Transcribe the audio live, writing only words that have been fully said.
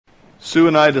Sue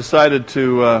and I decided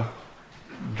to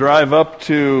drive up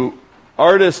to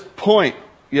Artist Point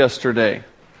yesterday.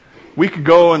 A week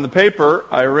ago in the paper,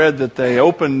 I read that they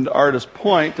opened Artist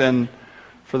Point, and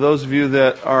for those of you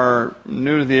that are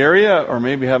new to the area or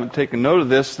maybe haven't taken note of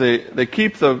this, they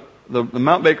keep the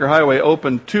Mount Baker Highway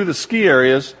open to the ski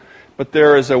areas, but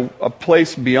there is a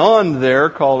place beyond there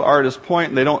called Artist Point,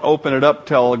 and they don't open it up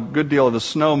till a good deal of the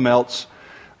snow melts.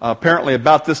 Apparently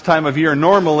about this time of year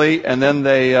normally, and then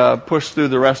they push through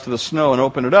the rest of the snow and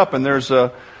open it up. And there's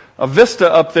a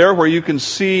vista up there where you can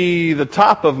see the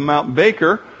top of Mount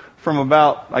Baker from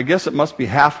about, I guess it must be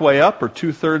halfway up or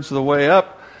 2/3 of the way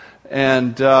up.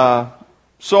 And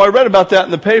so I read about that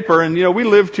in the paper, and we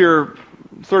lived here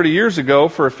 30 years ago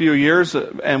for a few years,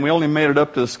 and we only made it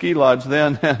up to the ski lodge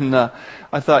then. And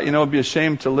I thought, it'd be a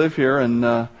shame to live here and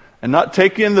not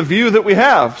take in the view that we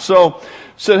have. So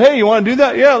said, hey, you want to do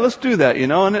that? Yeah, let's do that,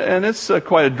 and it's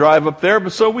quite a drive up there.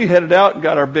 But so we headed out and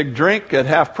got our big drink at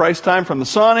half price time from the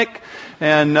Sonic,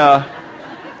 and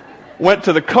went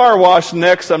to the car wash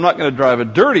next. I'm not going to drive a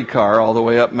dirty car all the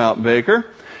way up Mount Baker.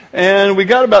 And we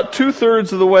got about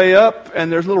 2/3 of the way up,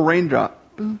 and there's a little raindrop.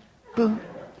 Boom, boom,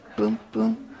 boom,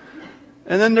 boom.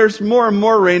 And then there's more and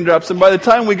more raindrops. And by the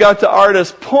time we got to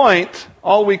Artist Point,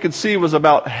 all we could see was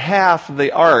about half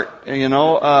the art,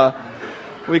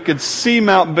 We could see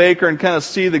Mount Baker and kind of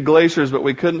see the glaciers, but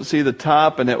we couldn't see the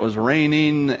top, and it was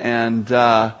raining. And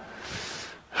then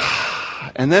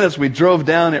as we drove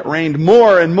down, it rained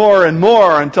more and more and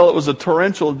more until it was a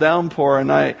torrential downpour.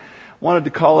 And I wanted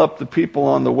to call up the people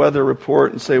on the weather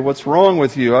report and say, what's wrong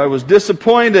with you? I was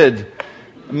disappointed.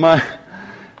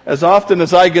 As often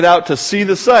as I get out to see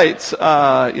the sights,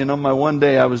 my one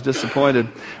day I was disappointed.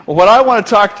 Well, what I want to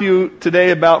talk to you today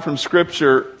about from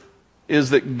Scripture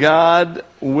is that God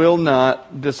will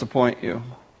not disappoint you.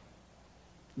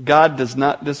 God does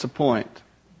not disappoint.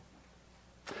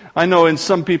 I know in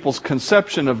some people's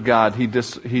conception of God, He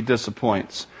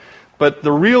disappoints. But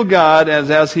the real God,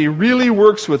 as He really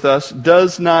works with us,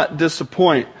 does not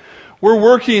disappoint. We're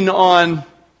working on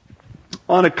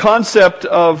a concept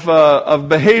of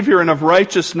behavior and of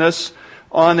righteousness,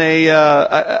 on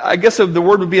I guess the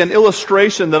word would be an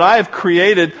illustration that I have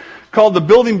created called the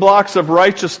building blocks of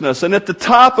righteousness. And at the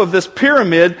top of this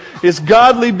pyramid is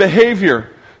godly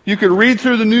behavior. You could read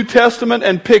through the New Testament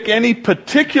and pick any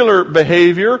particular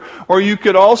behavior, or you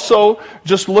could also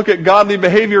just look at godly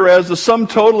behavior as the sum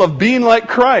total of being like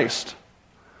Christ.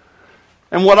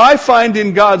 And what I find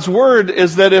in God's Word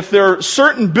is that if there are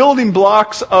certain building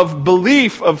blocks of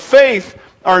belief, of faith,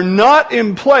 are not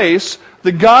in place,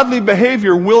 the godly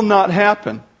behavior will not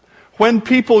happen. When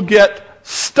people get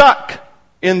stuck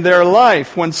in their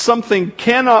life, when something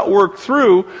cannot work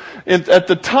through, at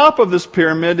the top of this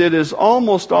pyramid, it is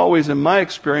almost always, in my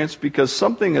experience, because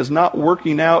something is not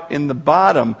working out in the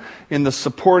bottom, in the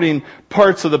supporting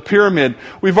parts of the pyramid.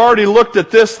 We've already looked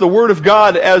at this, the Word of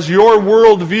God, as your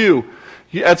worldview.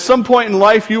 At some point in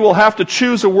life, you will have to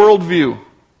choose a worldview.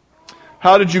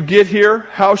 How did you get here?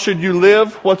 How should you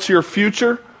live? What's your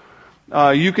future?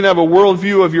 You can have a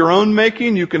worldview of your own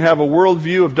making. You can have a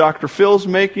worldview of Dr. Phil's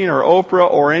making, or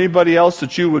Oprah, or anybody else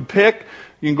that you would pick.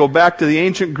 You can go back to the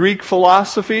ancient Greek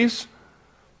philosophies,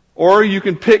 or you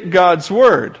can pick God's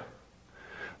Word.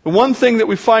 The one thing that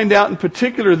we find out in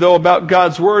particular, though, about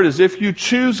God's Word is if you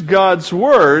choose God's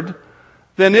Word,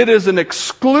 then it is an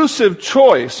exclusive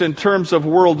choice in terms of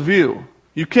worldview.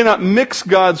 You cannot mix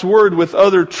God's Word with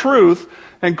other truth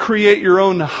and create your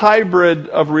own hybrid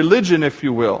of religion, if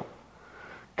you will.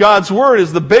 God's Word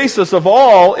is the basis of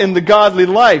all in the godly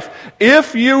life.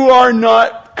 If you are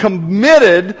not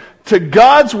committed to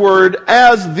God's Word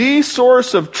as the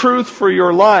source of truth for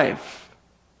your life,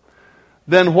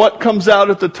 then what comes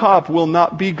out at the top will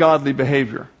not be godly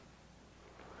behavior.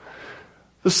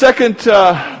 The second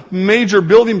major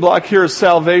building block here is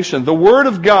salvation. The Word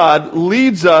of God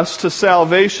leads us to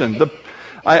salvation.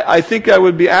 I think I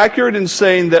would be accurate in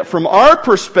saying that from our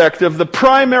perspective, the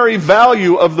primary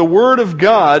value of the Word of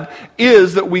God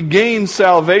is that we gain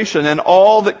salvation and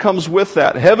all that comes with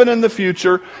that, heaven in the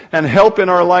future and help in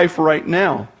our life right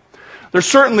now. There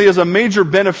certainly is a major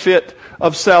benefit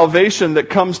of salvation that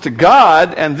comes to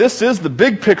God, and this is the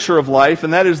big picture of life,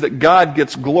 and that is that God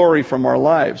gets glory from our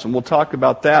lives. And we'll talk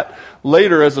about that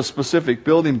later as a specific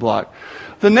building block.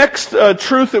 The next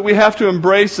truth that we have to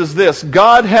embrace is this: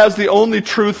 God has the only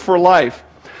truth for life.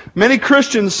 Many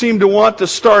Christians seem to want to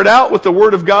start out with the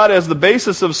Word of God as the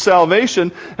basis of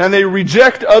salvation, and they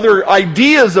reject other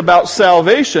ideas about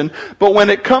salvation. But when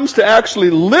it comes to actually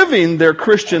living their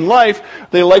Christian life,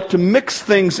 they like to mix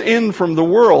things in from the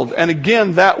world. And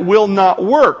again, that will not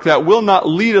work. That will not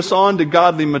lead us on to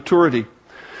godly maturity.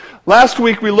 Last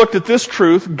week we looked at this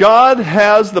truth. God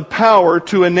has the power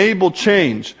to enable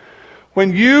change.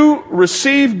 When you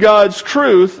receive God's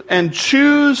truth and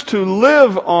choose to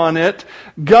live on it,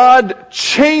 God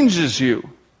changes you.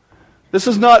 This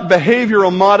is not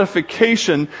behavioral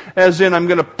modification, as in I'm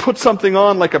going to put something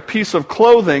on like a piece of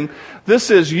clothing.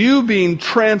 This is you being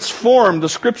transformed, the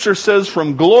Scripture says,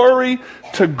 from glory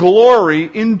to glory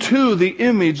into the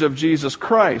image of Jesus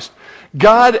Christ.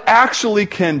 God actually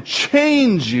can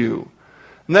change you.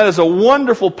 And that is a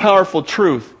wonderful, powerful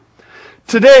truth.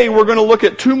 Today we're going to look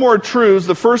at two more truths,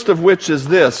 the first of which is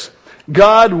this: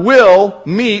 God will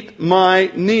meet my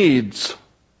needs.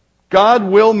 God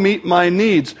will meet my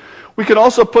needs. We could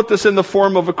also put this in the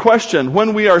form of a question.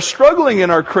 When we are struggling in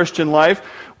our Christian life,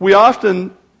 we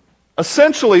often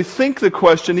essentially think the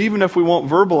question, even if we won't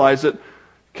verbalize it,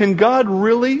 can God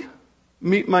really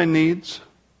meet my needs?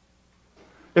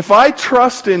 If I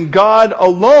trust in God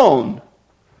alone,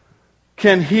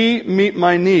 can He meet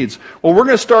my needs? Well, we're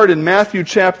going to start in Matthew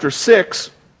chapter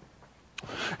 6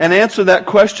 and answer that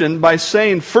question by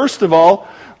saying, first of all,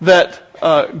 that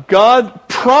God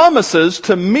promises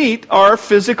to meet our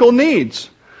physical needs.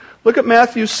 Look at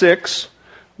Matthew 6,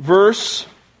 verse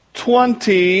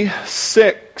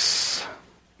 26.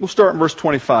 We'll start in verse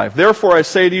 25. Therefore I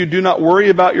say to you, do not worry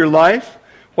about your life,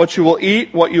 what you will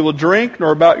eat, what you will drink,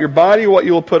 nor about your body, what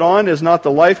you will put on. Is not the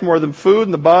life more than food,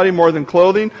 and the body more than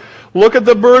clothing? Look at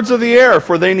the birds of the air,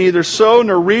 for they neither sow,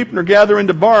 nor reap, nor gather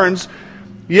into barns,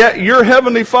 yet your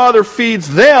heavenly Father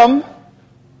feeds them.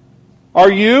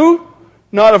 Are you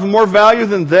not of more value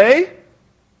than they?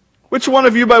 Which one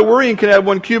of you by worrying can add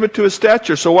 1 cubit to his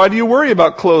stature? So why do you worry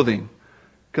about clothing?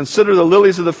 Consider the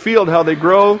lilies of the field, how they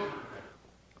grow.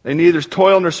 They neither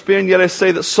toil nor spin. Yet I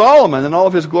say that Solomon in all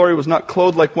of his glory was not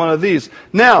clothed like one of these.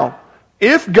 Now,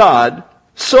 if God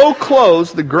so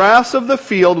clothes the grass of the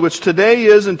field, which today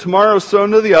is and tomorrow is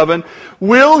thrown into the oven,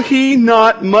 will He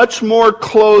not much more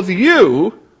clothe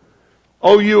you,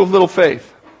 O you of little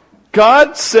faith?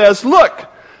 God says, look,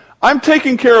 I'm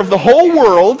taking care of the whole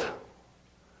world.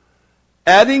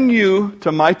 Adding you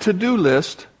to my to-do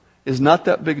list is not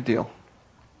that big a deal.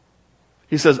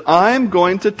 He says, I'm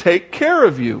going to take care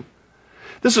of you.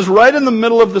 This is right in the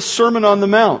middle of the Sermon on the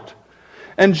Mount.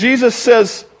 And Jesus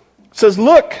says,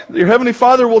 look, your Heavenly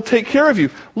Father will take care of you.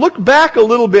 Look back a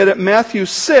little bit at Matthew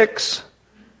 6,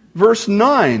 verse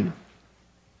 9.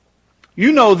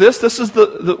 You know this. This is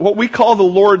what we call the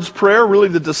Lord's Prayer, really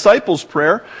the disciples'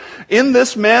 prayer. In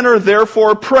this manner,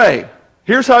 therefore, pray.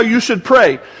 Here's how you should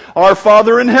pray. Our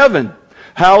Father in heaven,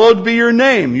 hallowed be your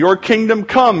name. Your kingdom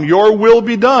come. Your will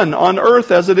be done on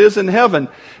earth as it is in heaven.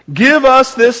 Give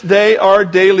us this day our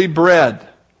daily bread.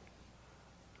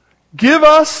 Give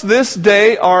us this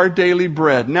day our daily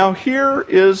bread. Now here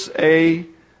is a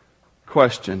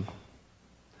question.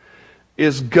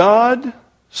 Is God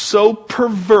so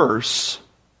perverse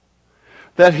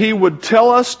that He would tell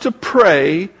us to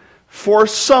pray for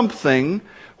something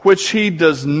which He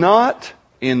does not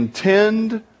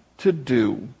intend to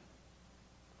do?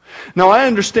 Now I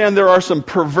understand there are some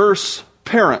perverse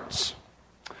parents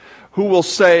who will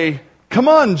say, come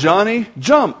on, Johnny,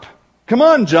 jump. Come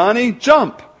on, Johnny,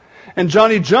 jump. And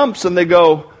Johnny jumps and they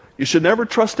go, you should never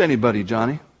trust anybody,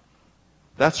 Johnny.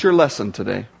 That's your lesson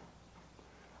today.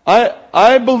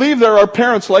 I believe there are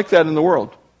parents like that in the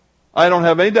world. I don't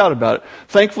have any doubt about it.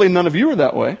 Thankfully, none of you are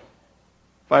that way.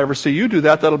 If I ever see you do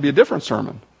that, that'll be a different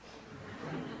sermon.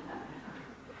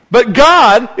 But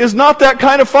God is not that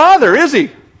kind of father, is He?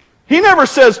 He never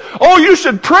says, oh, you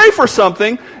should pray for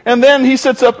something, and then He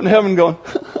sits up in heaven going,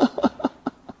 look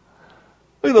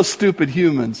at those stupid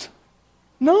humans.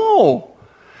 No.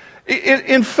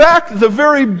 In fact, the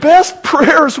very best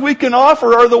prayers we can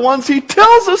offer are the ones He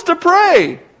tells us to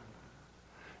pray.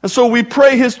 And so we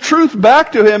pray His truth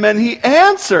back to Him and He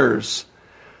answers.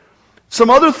 Some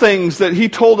other things that He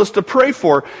told us to pray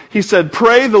for. He said,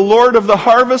 pray the Lord of the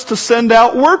harvest to send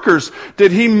out workers.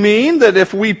 Did He mean that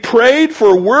if we prayed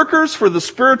for workers for the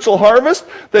spiritual harvest,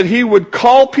 that He would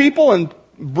call people and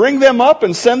bring them up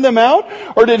and send them out?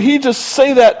 Or did He just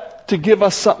say that to give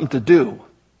us something to do?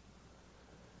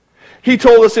 He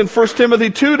told us in 1 Timothy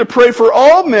 2 to pray for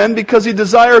all men because He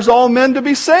desires all men to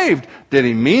be saved. Did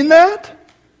He mean that?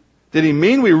 Did He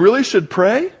mean we really should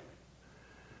pray?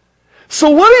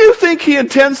 So what do you think He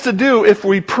intends to do if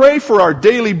we pray for our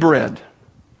daily bread?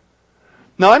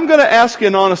 Now I'm going to ask you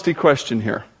an honesty question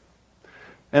here.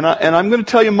 And I'm going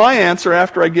to tell you my answer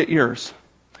after I get yours.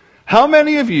 How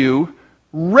many of you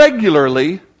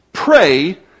regularly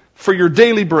pray for your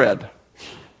daily bread?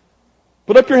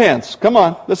 Put up your hands. Come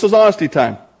on. This is honesty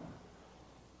time.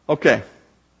 Okay.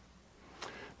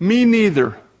 Me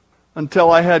neither.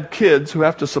 until I had kids who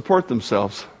have to support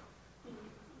themselves.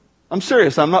 I'm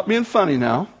serious. I'm not being funny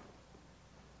now.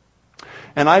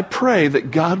 And I pray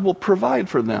that God will provide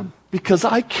for them because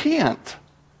I can't.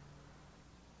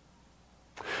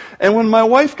 And when my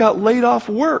wife got laid off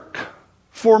work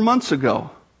 4 months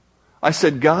ago, I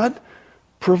said, God,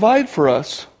 provide for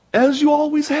us as you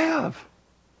always have.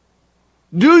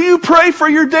 Do you pray for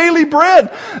your daily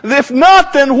bread? If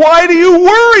not, then why do you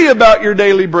worry about your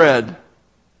daily bread?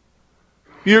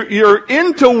 You're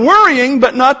into worrying,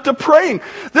 but not to praying.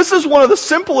 This is one of the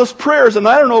simplest prayers, and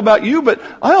I don't know about you, but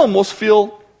I almost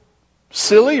feel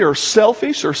silly or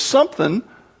selfish or something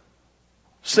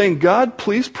saying, God,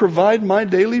 please provide my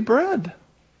daily bread.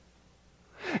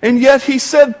 And yet he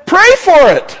said, pray for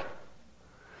it.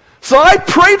 So I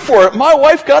prayed for it. My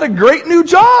wife got a great new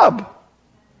job.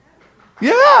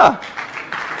 Yeah.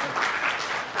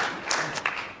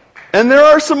 And there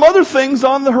are some other things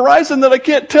on the horizon that I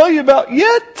can't tell you about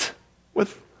yet.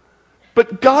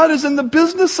 But God is in the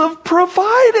business of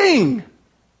providing.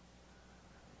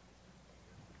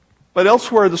 But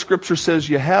elsewhere the scripture says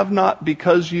you have not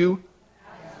because you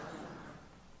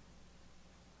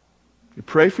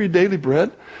pray for your daily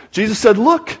bread. Jesus said,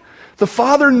 look, the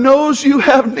Father knows you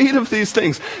have need of these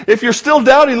things. If you're still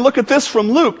doubting, look at this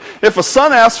from Luke. If a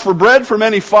son asks for bread from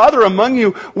any father among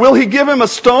you, will he give him a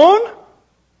stone?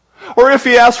 Or if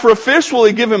he asks for a fish, will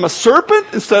he give him a serpent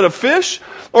instead of fish?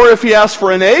 Or if he asks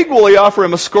for an egg, will he offer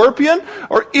him a scorpion?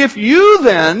 Or if you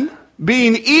then,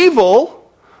 being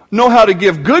evil, know how to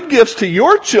give good gifts to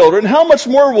your children, how much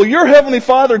more will your heavenly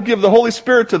Father give the Holy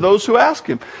Spirit to those who ask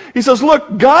him? He says,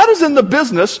 look, God is in the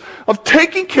business of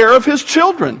taking care of his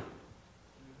children,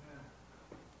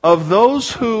 of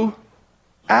those who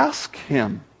ask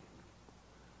him.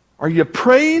 Are you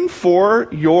praying for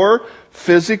your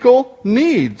physical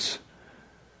needs?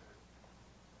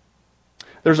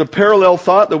 There's a parallel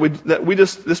thought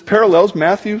this parallels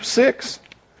Matthew 6.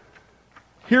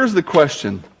 Here's the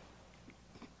question.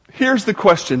 Here's the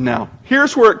question now.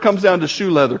 Here's where it comes down to shoe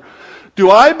leather.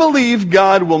 Do I believe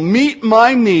God will meet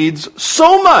my needs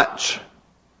so much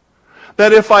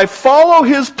that if I follow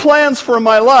his plans for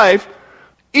my life,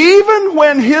 even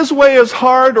when his way is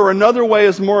hard or another way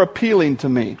is more appealing to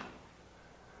me?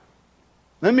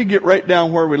 Let me get right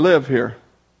down where we live here.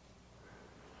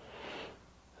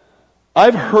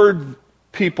 I've heard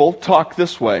people talk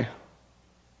this way.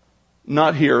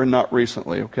 Not here and not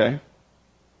recently, okay?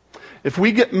 If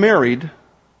we get married,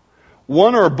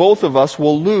 one or both of us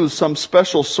will lose some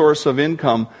special source of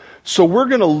income, so we're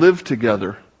going to live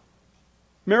together.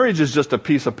 Marriage is just a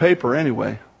piece of paper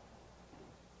anyway.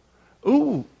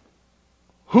 Ooh,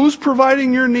 who's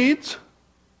providing your needs?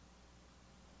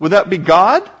 Would that be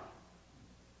God?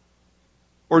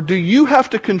 Or do you have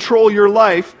to control your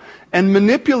life and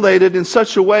manipulate it in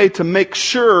such a way to make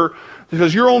sure,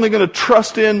 because you're only going to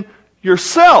trust in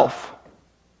yourself?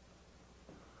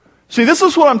 See, this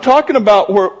is what I'm talking about,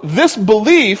 where this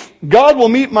belief, God will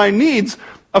meet my needs,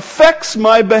 affects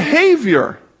my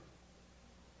behavior.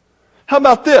 How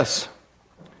about this?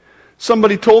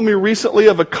 Somebody told me recently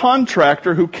of a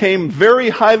contractor who came very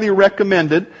highly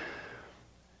recommended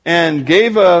and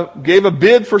gave a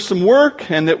bid for some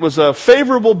work, and it was a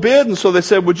favorable bid, and so they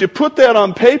said, would you put that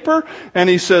on paper? And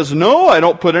he says, no, I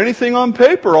don't put anything on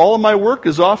paper. All of my work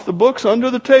is off the books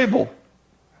under the table.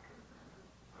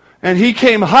 And he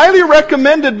came highly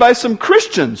recommended by some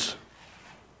Christians.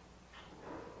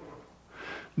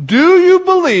 Do you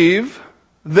believe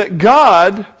that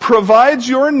God provides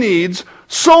your needs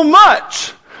so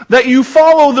much that you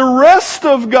follow the rest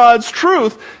of God's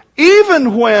truth,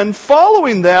 even when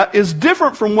following that is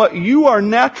different from what you are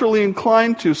naturally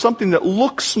inclined to, something that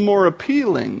looks more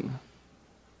appealing?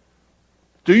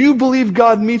 Do you believe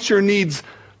God meets your needs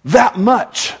that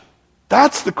much?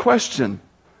 That's the question.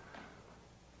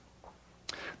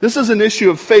 This is an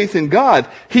issue of faith in God.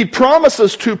 He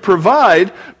promises to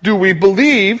provide. Do we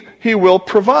believe he will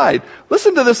provide?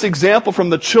 Listen to this example from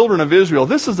the children of Israel.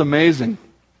 This is amazing.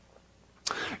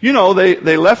 You know,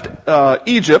 they left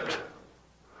Egypt,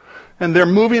 and they're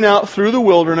moving out through the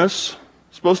wilderness,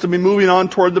 supposed to be moving on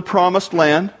toward the promised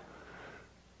land.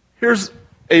 Here's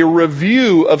a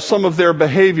review of some of their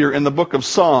behavior in the book of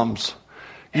Psalms.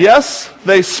 Yes,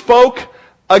 they spoke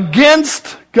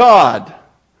against God.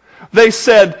 They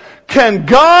said, can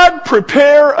God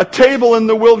prepare a table in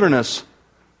the wilderness?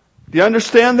 Do you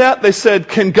understand that? They said,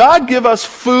 can God give us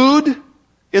food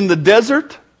in the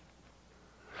desert?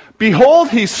 Behold,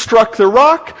 he struck the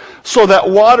rock so that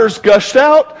waters gushed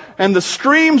out and the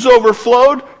streams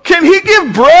overflowed. Can he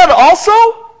give bread also?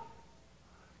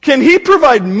 Can he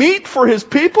provide meat for his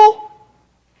people?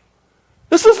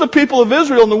 This is the people of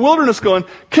Israel in the wilderness going,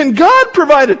 can God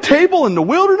provide a table in the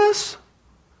wilderness?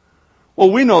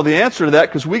 Well, we know the answer to that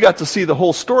because we got to see the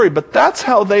whole story, but that's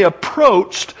how they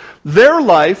approached their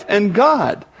life and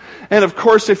God. And of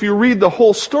course, if you read the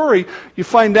whole story, you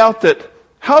find out that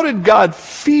how did God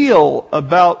feel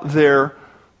about their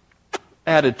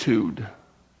attitude?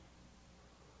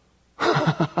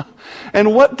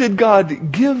 And what did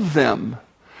God give them?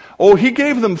 Oh, He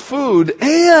gave them food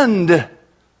and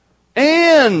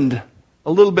a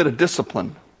little bit of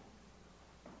discipline.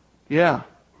 Yeah.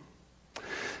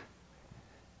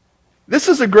 This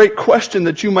is a great question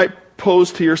that you might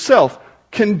pose to yourself.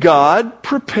 Can God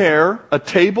prepare a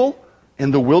table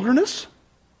in the wilderness?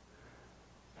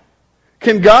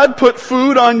 Can God put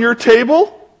food on your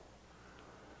table?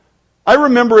 I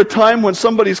remember a time when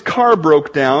somebody's car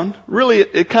broke down. Really,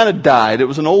 it kind of died. It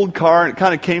was an old car, and it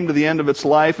kind of came to the end of its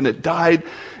life, and it died.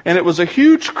 And it was a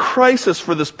huge crisis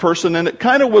for this person, and it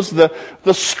kind of was the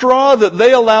straw that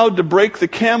they allowed to break the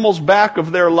camel's back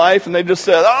of their life, and they just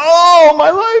said, oh,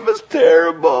 my life is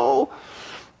terrible.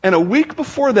 And a week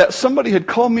before that, somebody had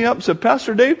called me up and said,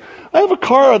 Pastor Dave, I have a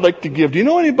car I'd like to give. Do you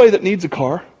know anybody that needs a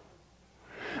car?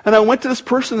 And I went to this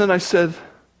person and I said,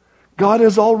 God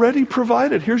has already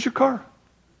provided. Here's your car.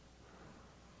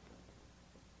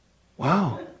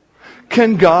 Wow.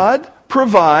 Can God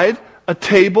provide a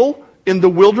table in the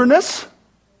wilderness?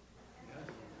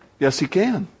 Yes, He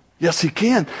can. Yes, He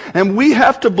can. And we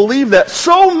have to believe that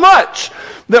so much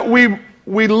that we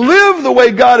live the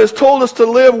way God has told us to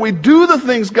live. We do the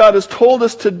things God has told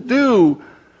us to do.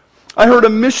 I heard a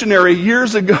missionary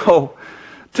years ago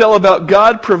tell about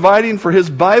God providing for his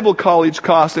Bible college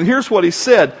cost. And here's what he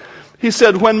said. He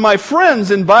said, when my friends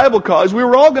in Bible college, we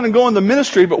were all going to go in the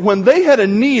ministry, but when they had a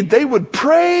need, they would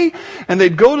pray, and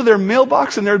they'd go to their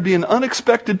mailbox, and there'd be an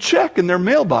unexpected check in their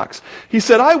mailbox. He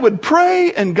said, I would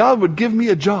pray, and God would give me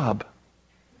a job.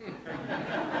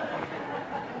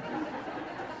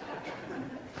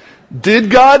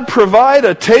 Did God provide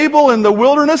a table in the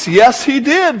wilderness? Yes, He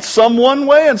did. Some one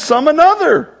way and some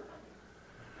another.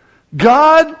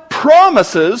 God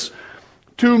promises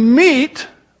to meet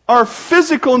our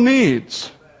physical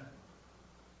needs.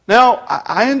 Now,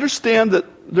 I understand that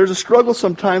there's a struggle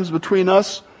sometimes between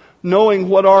us knowing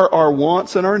what are our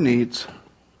wants and our needs.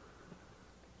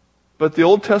 But the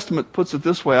Old Testament puts it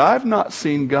this way, I've not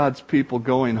seen God's people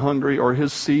going hungry or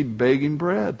His seed begging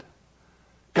bread.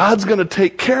 God's going to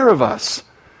take care of us.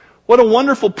 What a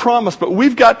wonderful promise, but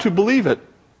we've got to believe it.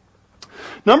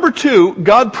 Number 2,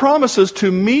 God promises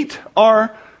to meet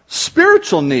our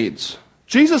spiritual needs.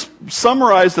 Jesus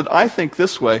summarized it, I think,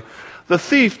 this way. The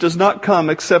thief does not come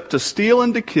except to steal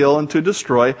and to kill and to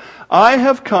destroy. I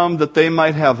have come that they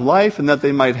might have life and that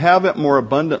they might have it more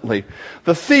abundantly.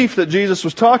 The thief that Jesus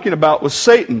was talking about was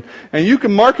Satan. And you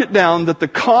can mark it down that the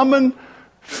common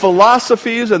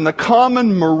philosophies and the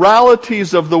common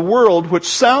moralities of the world, which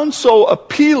sound so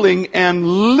appealing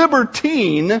and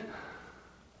libertine,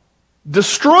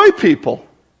 destroy people.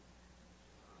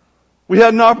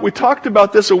 We talked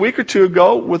about this a week or two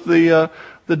ago with the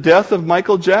death of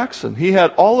Michael Jackson. He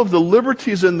had all of the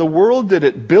liberties in the world. Did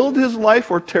it build his life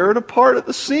or tear it apart at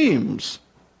the seams?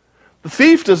 The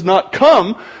thief does not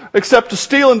come except to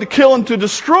steal and to kill and to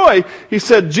destroy.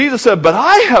 Jesus said, but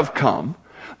I have come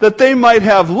that they might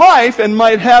have life and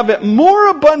might have it more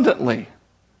abundantly.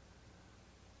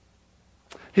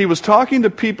 He was talking to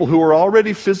people who were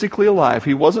already physically alive.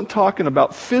 He wasn't talking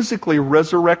about physically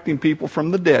resurrecting people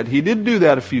from the dead. He did do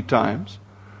that a few times.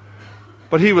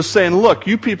 But he was saying, look,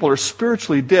 you people are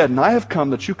spiritually dead, and I have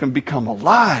come that you can become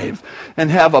alive and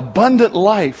have abundant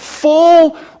life,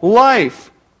 full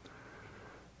life.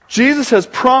 Jesus has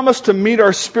promised to meet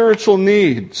our spiritual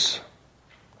needs.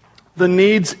 The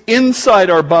needs inside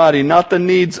our body, not the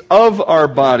needs of our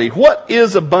body. What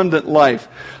is abundant life?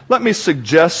 Let me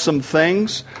suggest some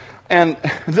things. And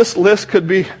this list could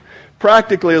be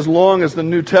practically as long as the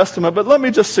New Testament, but let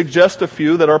me just suggest a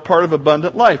few that are part of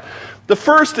abundant life. The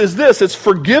first is this. It's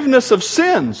forgiveness of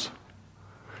sins.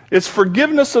 It's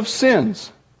forgiveness of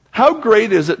sins. How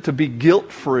great is it to be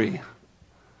guilt-free?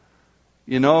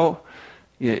 You know,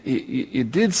 you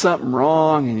did something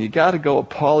wrong and you got to go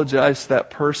apologize to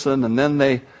that person, and then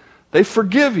they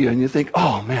forgive you and you think,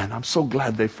 oh man, I'm so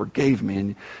glad they forgave me.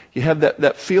 And you have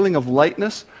that feeling of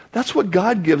lightness. That's what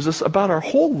God gives us about our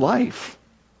whole life.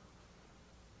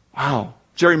 Wow.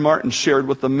 Jerry Martin shared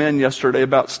with the men yesterday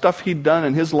about stuff he'd done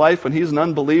in his life when he's an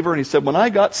unbeliever, and he said, when I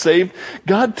got saved,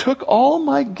 God took all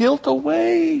my guilt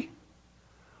away.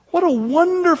 What a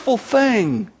wonderful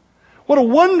thing. What a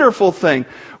wonderful thing.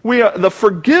 The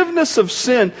forgiveness of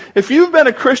sin. If you've been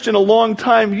a Christian a long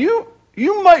time, you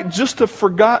You might just have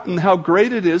forgotten how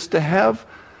great it is to have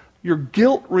your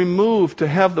guilt removed, to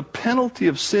have the penalty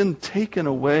of sin taken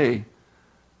away.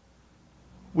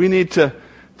 We need to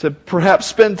perhaps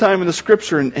spend time in the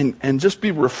Scripture and just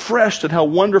be refreshed at how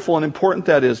wonderful and important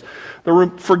that is.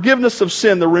 The forgiveness of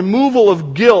sin, the removal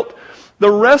of guilt,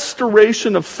 the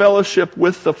restoration of fellowship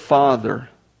with the Father.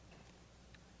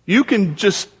 You can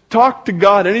just talk to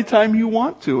God anytime you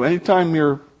want to, anytime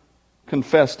you're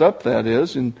confessed up, that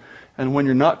is. And when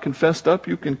you're not confessed up,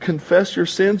 you can confess your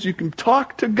sins. You can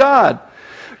talk to God.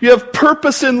 You have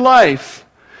purpose in life.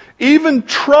 Even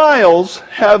trials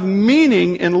have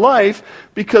meaning in life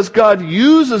because God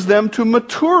uses them to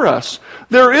mature us.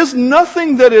 There is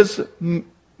nothing that is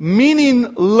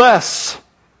meaningless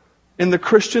in the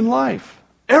Christian life.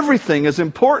 Everything is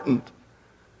important.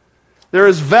 There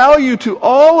is value to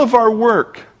all of our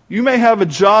work. You may have a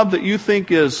job that you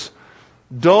think is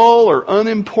dull or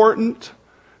unimportant.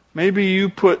 Maybe you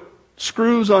put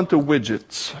screws onto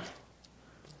widgets.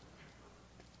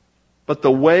 But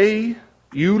the way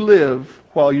you live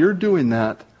while you're doing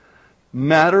that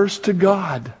matters to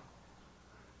God.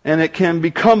 And it can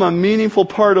become a meaningful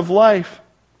part of life.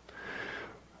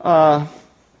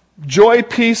 Joy,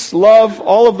 peace, love,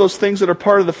 all of those things that are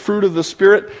part of the fruit of the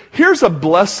Spirit. Here's a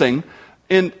blessing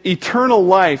in eternal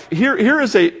life. Here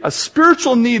is a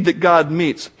spiritual need that God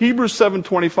meets. Hebrews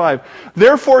 7:25.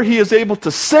 Therefore he is able to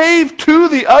save to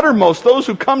the uttermost those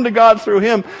who come to God through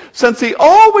him, since he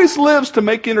always lives to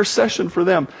make intercession for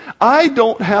them. I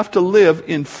don't have to live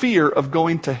in fear of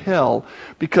going to hell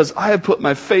because I have put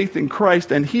my faith in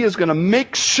Christ and he is going to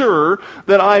make sure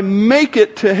that I make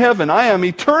it to heaven. I am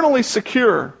eternally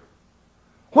secure.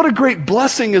 What a great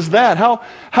blessing is that?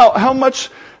 How much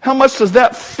does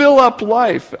that fill up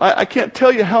life? I can't tell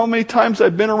you how many times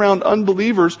I've been around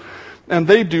unbelievers and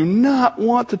they do not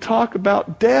want to talk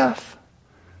about death.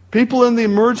 People in the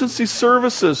emergency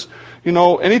services,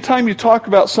 anytime you talk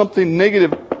about something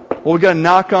negative, well, we got to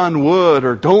knock on wood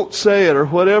or don't say it or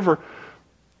whatever.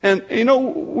 And,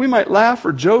 we might laugh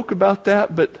or joke about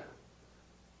that, but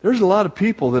there's a lot of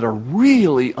people that are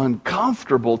really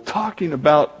uncomfortable talking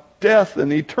about death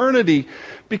and eternity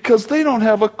because they don't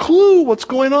have a clue what's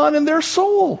going on in their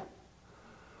soul.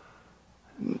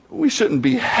 We shouldn't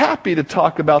be happy to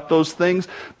talk about those things,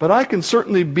 but I can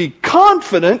certainly be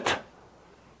confident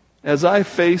as I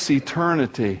face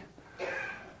eternity.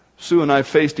 Sue and I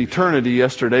faced eternity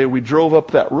yesterday. We drove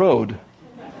up that road.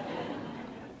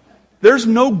 There's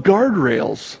no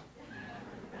guardrails.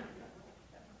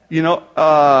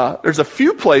 There's a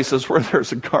few places where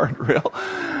there's a guardrail.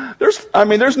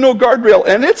 There's no guardrail,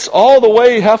 and it's all the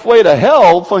way halfway to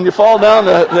hell when you fall down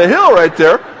the hill right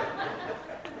there.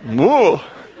 Ooh.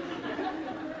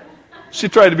 She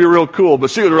tried to be real cool, but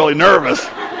she was really nervous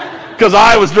because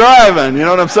I was driving, you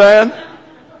know what I'm saying?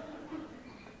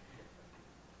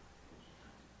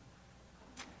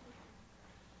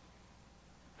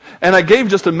 And I gave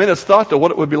just a minute's thought to what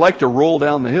it would be like to roll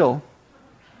down the hill.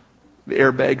 The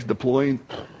airbags deploying.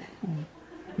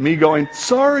 Me going,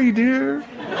 sorry, dear.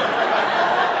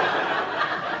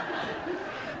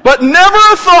 But never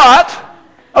a thought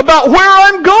about where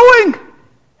I'm going.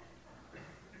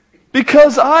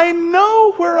 Because I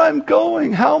know where I'm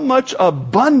going. How much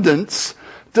abundance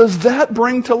does that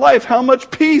bring to life? How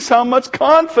much peace? How much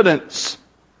confidence?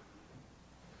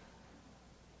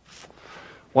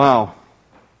 Wow.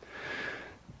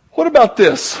 What about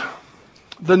this?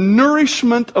 The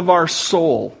nourishment of our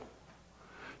soul.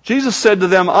 Jesus said to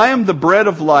them, I am the bread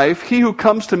of life. He who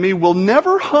comes to me will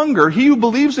never hunger. He who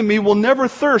believes in me will never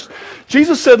thirst.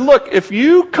 Jesus said, look, if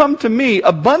you come to me,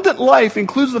 abundant life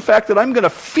includes the fact that I'm going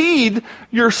to feed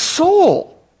your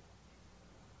soul.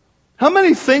 How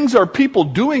many things are people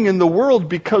doing in the world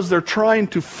because they're trying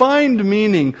to find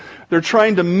meaning? They're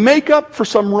trying to make up for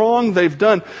some wrong they've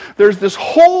done. There's this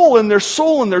hole in their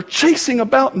soul and they're chasing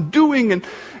about and doing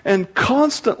and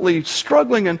constantly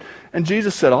struggling. And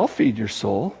Jesus said, I'll feed your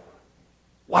soul.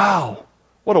 Wow.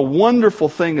 What a wonderful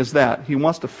thing is that. He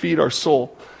wants to feed our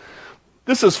soul.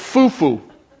 This is fufu.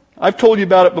 I've told you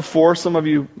about it before. Some of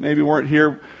you maybe weren't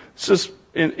here. It's just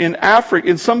in Africa,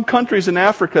 in some countries in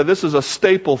Africa, this is a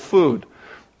staple food.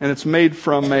 And it's made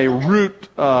from a root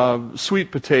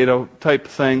sweet potato type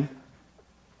thing.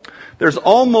 There's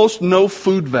almost no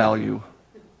food value.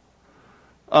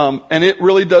 And it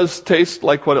really does taste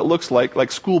like what it looks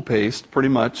like school paste, pretty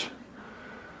much.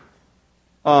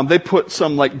 They put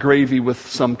some like gravy with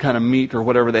some kind of meat or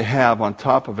whatever they have on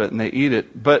top of it and they eat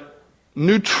it. But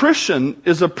nutrition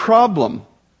is a problem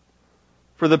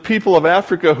for the people of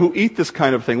Africa who eat this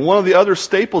kind of thing. One of the other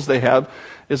staples they have,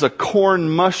 is a corn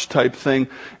mush type thing,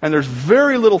 and there's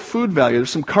very little food value. There's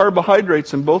some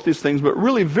carbohydrates in both these things, but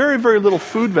really very, very little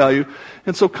food value.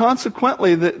 And so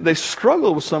consequently, they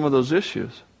struggle with some of those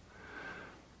issues.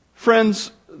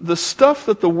 Friends, the stuff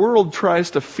that the world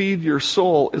tries to feed your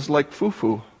soul is like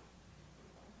foo-foo.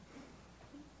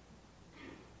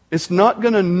 It's not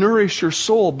going to nourish your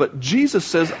soul, but Jesus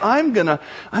says, I'm going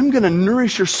to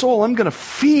nourish your soul. I'm going to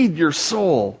feed your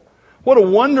soul. What a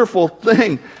wonderful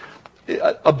thing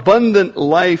abundant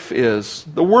life is.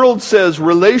 The world says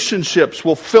relationships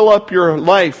will fill up your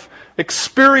life.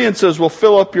 Experiences will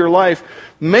fill up your life.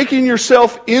 Making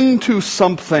yourself into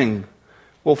something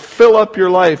will fill up your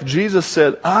life. Jesus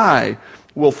said, I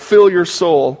will fill your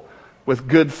soul with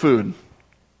good food.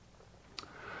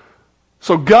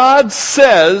 So God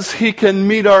says He can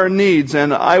meet our needs,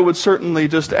 and I would certainly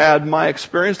just add my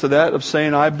experience to that of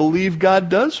saying I believe God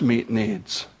does meet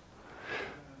needs.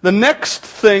 The next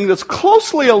thing that's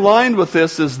closely aligned with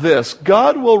this is this.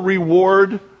 God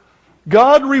rewards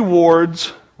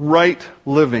right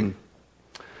living.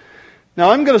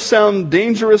 Now I'm going to sound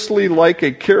dangerously like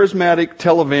a charismatic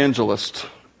televangelist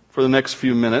for the next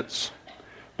few minutes,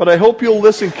 but I hope you'll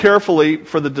listen carefully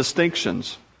for the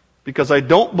distinctions, because I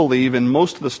don't believe in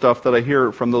most of the stuff that I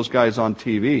hear from those guys on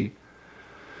TV.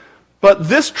 But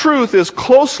this truth is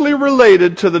closely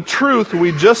related to the truth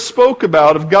we just spoke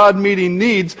about of God meeting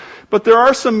needs, but there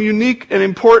are some unique and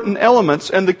important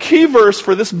elements, and the key verse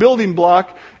for this building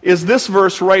block is this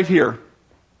verse right here.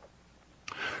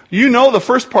 You know the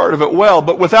first part of it well,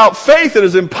 but without faith it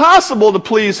is impossible to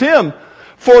please Him.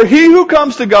 For he who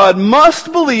comes to God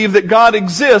must believe that God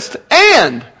exists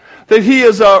and that He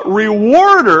is a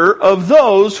rewarder of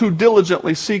those who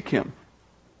diligently seek Him.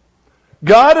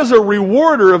 God is a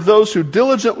rewarder of those who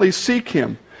diligently seek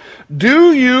Him.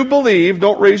 Do you believe,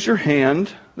 don't raise your hand,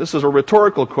 this is a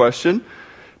rhetorical question,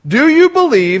 do you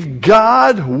believe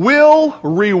God will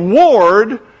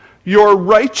reward your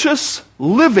righteous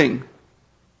living?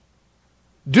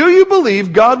 Do you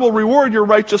believe God will reward your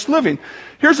righteous living?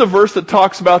 Here's a verse that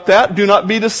talks about that. Do not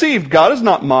be deceived. God is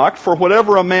not mocked, for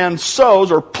whatever a man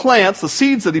sows or plants, the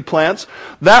seeds that he plants,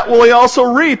 that will he also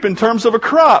reap in terms of a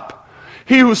crop.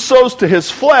 He who sows to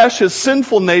his flesh, his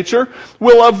sinful nature,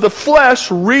 will of the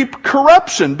flesh reap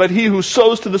corruption, but he who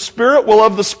sows to the Spirit will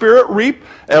of the Spirit reap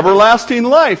everlasting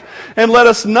life. And let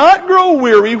us not grow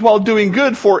weary while doing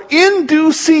good, for in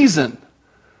due season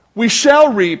we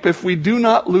shall reap if we do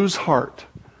not lose heart.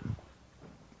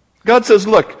 God says,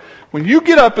 look, when you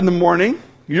get up in the morning,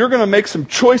 you're going to make some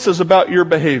choices about your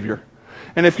behavior.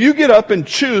 And if you get up and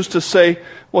choose to say,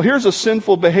 well, here's a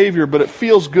sinful behavior, but it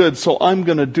feels good, so I'm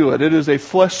going to do it. It is a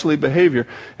fleshly behavior.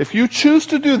 If you choose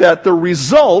to do that, the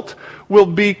result will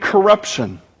be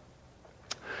corruption.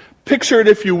 Picture it,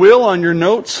 if you will, on your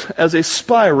notes as a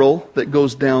spiral that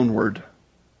goes downward.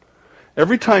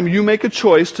 Every time you make a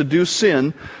choice to do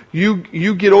sin,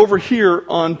 you get over here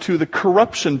onto the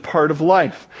corruption part of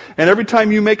life. And every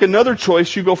time you make another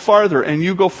choice, you go farther and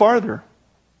you go farther.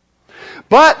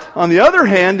 But, on the other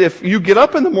hand, if you get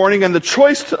up in the morning and the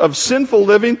choice of sinful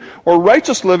living or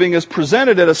righteous living is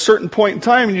presented at a certain point in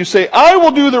time and you say, I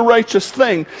will do the righteous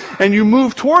thing, and you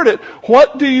move toward it,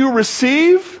 what do you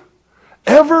receive?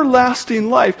 Everlasting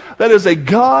life. That is a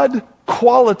God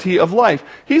quality of life.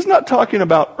 He's not talking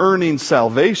about earning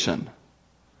salvation.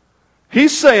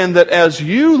 He's saying that as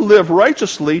you live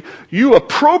righteously, you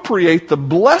appropriate the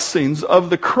blessings of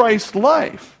the Christ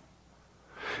life.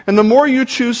 And the more you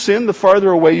choose sin, the farther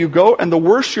away you go, and the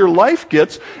worse your life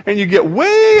gets, and you get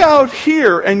way out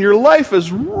here, and your life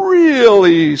is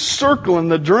really circling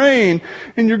the drain,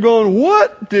 and you're going,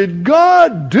 what did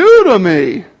God do to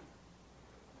me?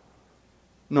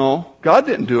 No, God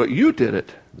didn't do it, you did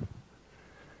it.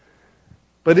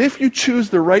 But if you choose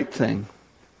the right thing,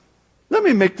 let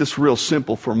me make this real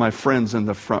simple for my friends in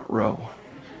the front row.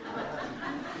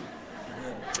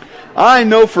 I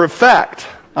know for a fact,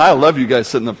 I love you guys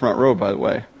sitting in the front row, by the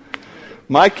way.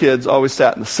 My kids always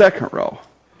sat in the second row.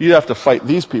 You'd have to fight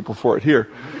these people for it here.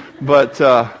 But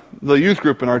the youth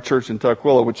group in our church in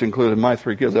Tukwila, which included my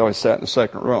 3 kids, they always sat in the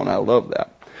second row, and I love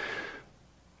that.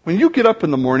 When you get up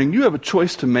in the morning, you have a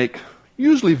choice to make,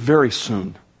 usually very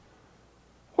soon.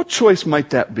 What choice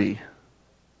might that be?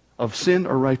 Of sin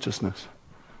or righteousness?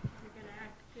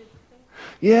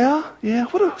 Yeah.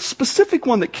 What a specific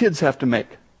one that kids have to make.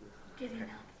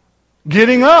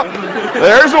 Getting up.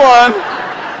 There's one.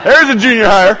 There's a junior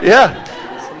hire. Yeah.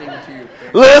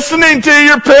 Listening to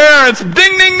your parents. Ding,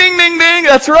 ding, ding, ding, ding.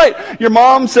 That's right. Your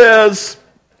mom says,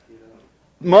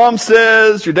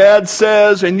 your dad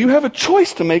says, and you have a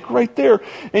choice to make right there.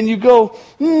 And you go,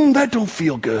 that don't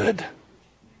feel good.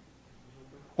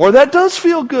 Or that does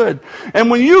feel good. And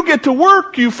when you get to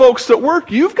work, you folks that work,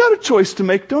 you've got a choice to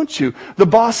make, don't you? The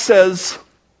boss says,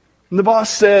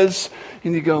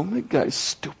 and you go, that guy's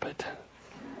stupid.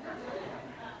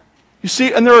 You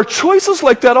see, and there are choices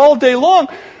like that all day long.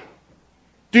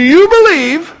 Do you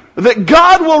believe that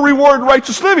God will reward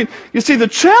righteous living? You see, the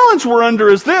challenge we're under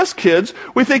is this, kids.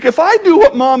 We think if I do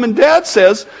what mom and dad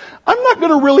says, I'm not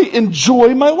going to really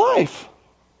enjoy my life.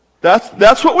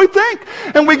 That's what we think.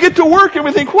 And we get to work and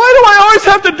we think, why do I always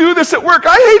have to do this at work?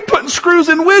 I hate putting screws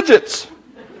in widgets.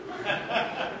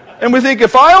 And we think,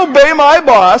 if I obey my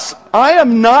boss, I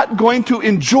am not going to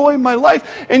enjoy my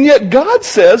life. And yet God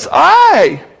says,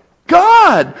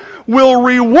 God, will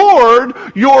reward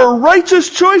your righteous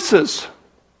choices.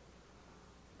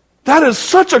 That is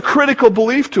such a critical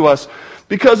belief to us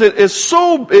because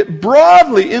it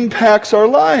broadly impacts our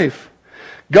life.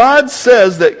 God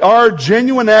says that our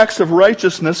genuine acts of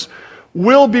righteousness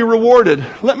will be rewarded.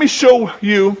 Let me show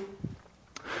you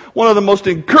one of the most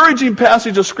encouraging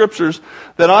passages of scriptures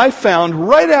that I found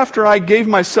right after I gave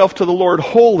myself to the Lord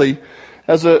wholly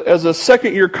as a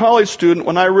second-year college student,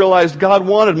 when I realized God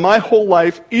wanted my whole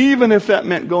life, even if that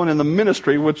meant going in the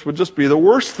ministry, which would just be the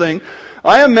worst thing.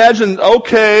 I imagined,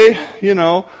 okay,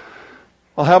 I'll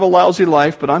have a lousy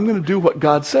life, but I'm going to do what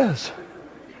God says.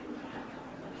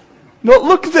 No,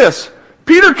 look at this.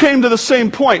 Peter came to the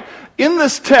same point. In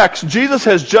this text, Jesus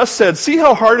has just said, see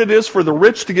how hard it is for the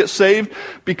rich to get saved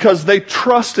because they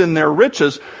trust in their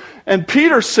riches. And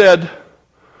Peter said,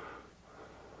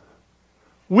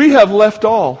 we have left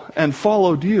all and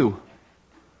followed you.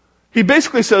 He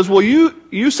basically says, well,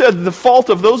 you said the fault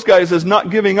of those guys is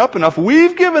not giving up enough.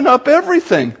 We've given up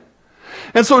everything.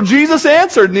 And so Jesus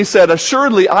answered and he said,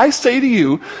 assuredly, I say to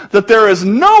you that there is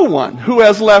no one who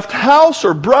has left house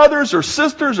or brothers or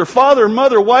sisters or father or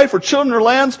mother, wife or children or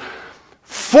lands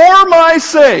for my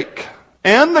sake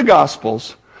and the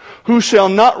gospel's, who shall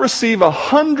not receive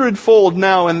 100-fold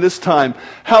now in this time,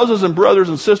 houses and brothers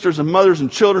and sisters and mothers and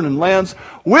children and lands,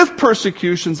 with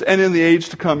persecutions, and in the age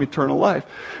to come eternal life.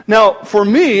 Now, for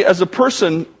me, as a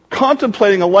person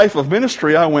contemplating a life of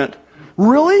ministry, I went,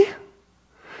 really?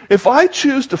 If I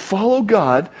choose to follow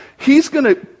God, He's going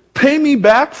to pay me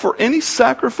back for any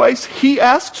sacrifice He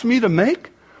asks me to make?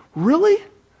 Really?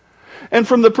 And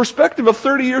from the perspective of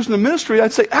 30 years in the ministry,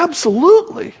 I'd say,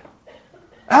 absolutely.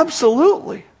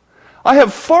 Absolutely. I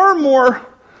have far more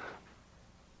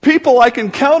people I can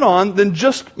count on than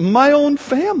just my own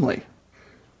family.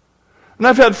 And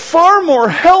I've had far more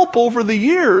help over the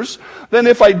years than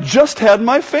if I just had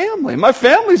my family. My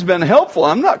family's been helpful.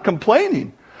 I'm not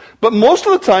complaining. But most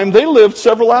of the time, they lived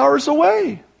several hours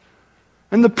away.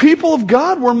 And the people of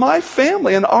God were my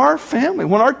family and our family.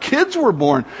 When our kids were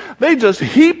born, they just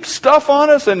heaped stuff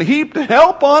on us and heaped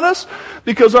help on us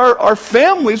because our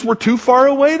families were too far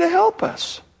away to help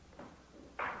us.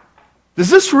 Is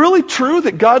this really true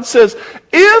that God says,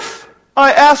 if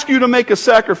I ask you to make a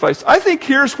sacrifice? I think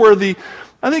here's where the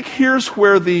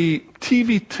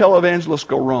TV televangelists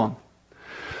go wrong.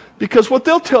 Because what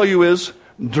they'll tell you is,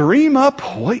 dream up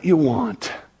what you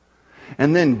want.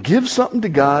 And then give something to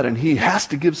God and He has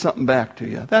to give something back to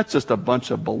you. That's just a bunch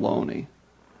of baloney.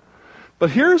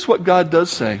 But here's what God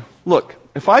does say. Look,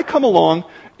 if I come along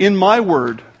in my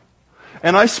word,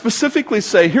 and I specifically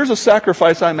say, here's a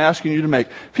sacrifice I'm asking you to make.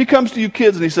 If He comes to you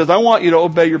kids and He says, I want you to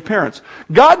obey your parents.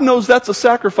 God knows that's a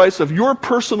sacrifice of your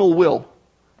personal will.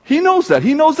 He knows that.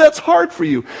 He knows that's hard for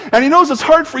you. And He knows it's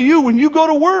hard for you when you go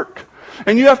to work.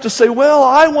 And you have to say, well,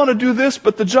 I want to do this,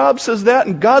 but the job says that,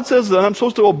 and God says that I'm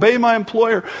supposed to obey my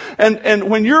employer. And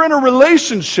when you're in a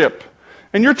relationship,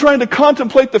 and you're trying to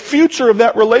contemplate the future of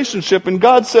that relationship, and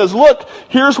God says, look,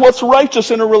 here's what's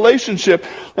righteous in a relationship.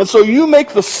 And so you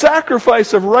make the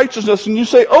sacrifice of righteousness, and you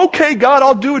say, okay, God,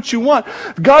 I'll do what you want.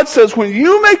 God says, when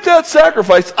you make that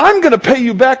sacrifice, I'm going to pay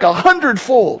you back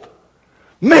 100-fold.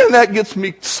 Man, that gets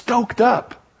me stoked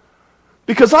up.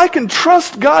 Because I can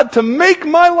trust God to make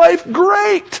my life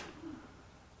great.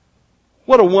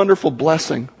 What a wonderful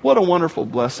blessing. What a wonderful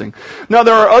blessing. Now,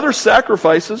 there are other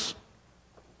sacrifices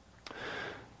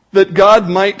that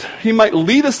He might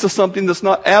lead us to something that's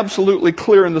not absolutely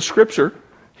clear in the Scripture.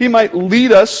 He might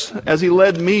lead us, as He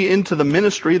led me into the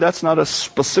ministry. That's not a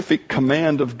specific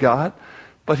command of God.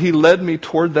 But He led me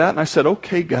toward that, and I said,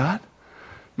 okay, God.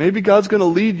 Maybe God's going to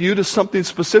lead you to something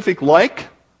specific like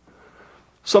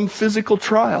some physical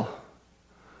trial.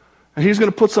 And He's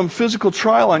going to put some physical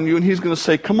trial on you, and He's going to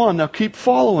say, come on, now keep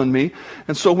following me.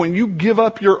 And so when you give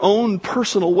up your own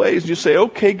personal ways, you say,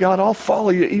 okay, God, I'll follow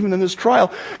you even in this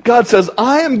trial. God says,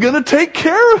 I am going to take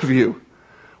care of you.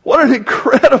 What an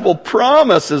incredible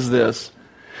promise is this.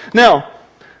 Now,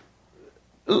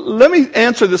 let me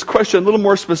answer this question a little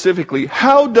more specifically.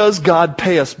 How does God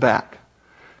pay us back?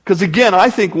 Because again, I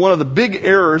think one of the big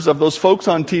errors of those folks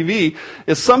on TV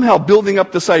is somehow building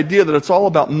up this idea that it's all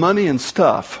about money and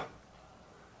stuff.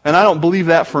 And I don't believe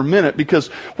that for a minute, because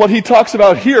what he talks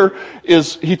about here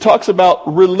is he talks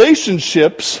about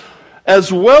relationships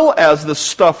as well as the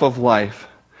stuff of life.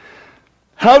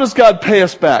 How does God pay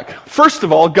us back? First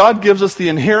of all, God gives us the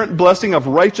inherent blessing of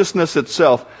righteousness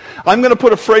itself. I'm going to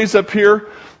put a phrase up here,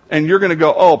 and you're going to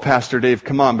go, oh, Pastor Dave,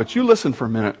 come on, but you listen for a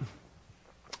minute.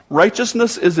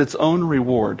 Righteousness is its own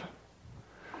reward.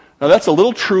 Now, that's a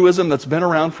little truism that's been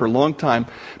around for a long time,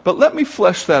 but let me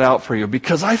flesh that out for you,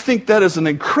 because I think that is an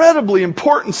incredibly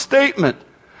important statement.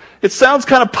 It sounds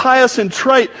kind of pious and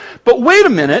trite, but wait a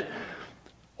minute.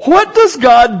 What does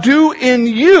God do in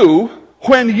you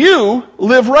when you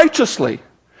live righteously?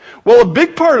 Well, a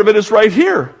big part of it is right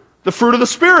here. The fruit of the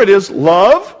Spirit is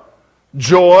love,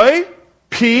 joy,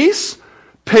 peace,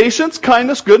 patience,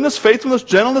 kindness, goodness, faithfulness,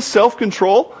 gentleness,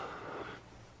 self-control.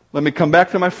 Let me come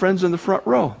back to my friends in the front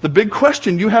row. The big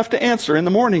question you have to answer in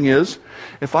the morning is,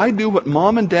 if I do what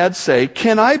mom and dad say,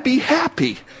 can I be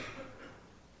happy?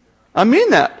 I mean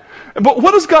that. But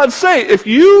what does God say? If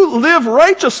you live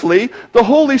righteously, the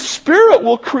Holy Spirit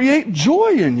will create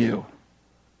joy in you.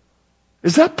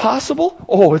 Is that possible?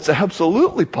 Oh, it's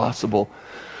absolutely possible.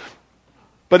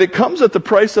 But it comes at the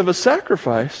price of a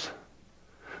sacrifice.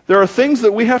 There are things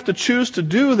that we have to choose to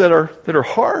do that are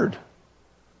hard.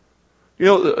 You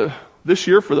know, this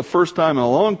year, for the first time in a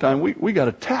long time, we got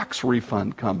a tax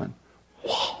refund coming.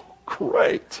 Wow,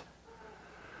 great.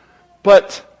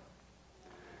 But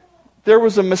there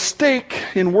was a mistake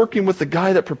in working with the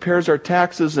guy that prepares our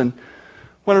taxes, and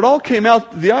when it all came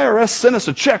out, the IRS sent us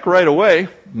a check right away.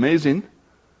 Amazing.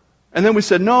 And then we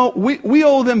said, no, we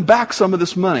owe them back some of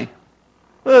this money.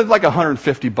 Like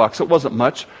 $150. It wasn't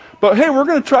much. But hey, we're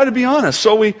going to try to be honest.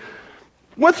 So we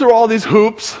went through all these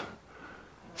hoops,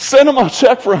 sent them a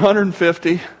check for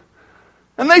 $150,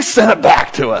 and they sent it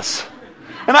back to us.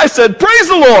 And I said, praise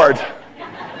the Lord.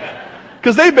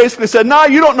 Because they basically said, nah,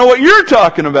 you don't know what you're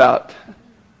talking about.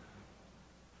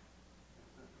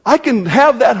 I can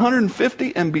have that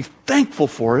 $150 and be thankful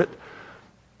for it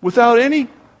without any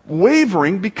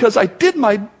wavering, because I did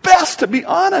my best to be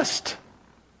honest.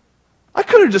 I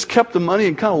could have just kept the money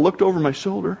and kind of looked over my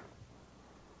shoulder.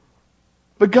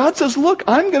 But God says, look,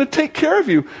 I'm going to take care of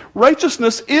you.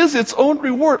 Righteousness is its own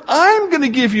reward. I'm going to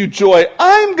give you joy.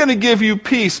 I'm going to give you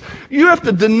peace. You have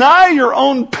to deny your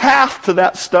own path to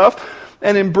that stuff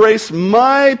and embrace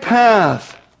my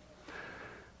path.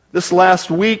 This last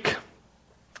week,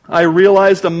 I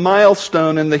realized a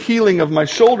milestone in the healing of my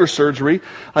shoulder surgery.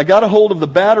 I got a hold of the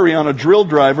battery on a drill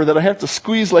driver that I have to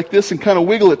squeeze like this and kind of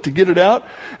wiggle it to get it out.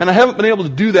 And I haven't been able to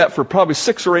do that for probably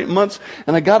 6 or 8 months.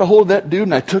 And I got a hold of that dude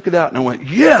and I took it out and I went,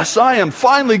 yes, I am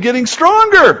finally getting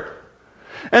stronger.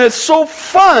 And it's so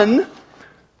fun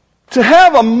to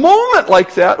have a moment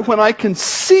like that when I can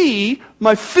see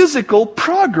my physical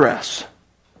progress.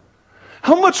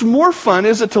 How much more fun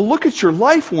is it to look at your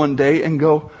life one day and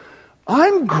go,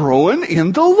 I'm growing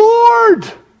in the Lord.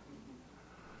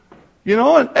 You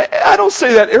know, and I don't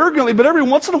say that arrogantly, but every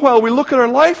once in a while we look at our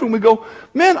life and we go,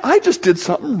 man, I just did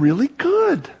something really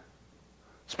good.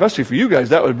 Especially for you guys,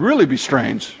 that would really be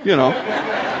strange, you know.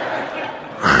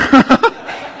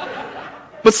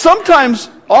 But sometimes,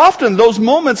 often, those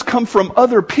moments come from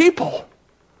other people.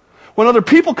 When other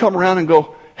people come around and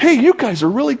go, hey, you guys are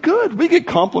really good. We get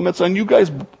compliments on you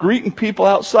guys greeting people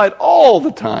outside all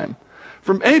the time.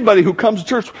 From anybody who comes to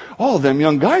church, oh, them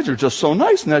young guys are just so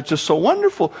nice and that's just so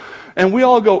wonderful. And we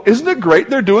all go, isn't it great?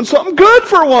 They're doing something good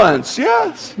for once.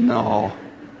 Yes. No.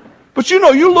 But you know,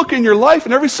 you look in your life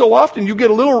and every so often you get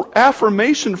a little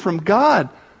affirmation from God.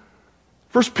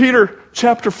 1 Peter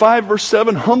chapter 5, verse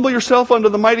 7, humble yourself under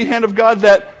the mighty hand of God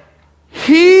that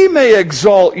He may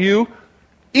exalt you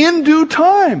in due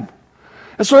time.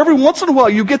 And so every once in a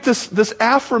while you get this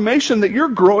affirmation that you're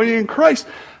growing in Christ.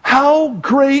 How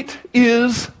great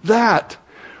is that?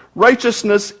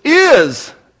 Righteousness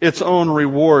is its own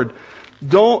reward.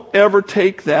 Don't ever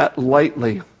take that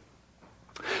lightly.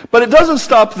 But it doesn't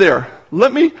stop there.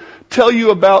 Let me tell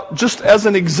you about, just as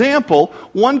an example,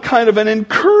 one kind of an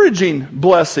encouraging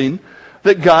blessing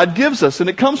that God gives us.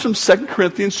 And it comes from 2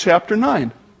 Corinthians chapter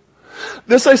 9.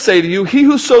 This I say to you, he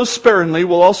who sows sparingly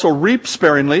will also reap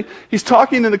sparingly. He's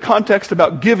talking in the context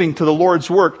about giving to the Lord's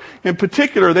work. In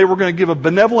particular, they were going to give a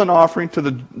benevolent offering to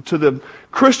the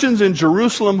Christians in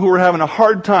Jerusalem who were having a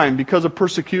hard time because of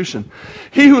persecution.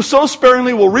 He who sows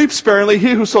sparingly will reap sparingly.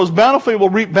 He who sows bountifully will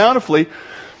reap bountifully.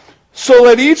 So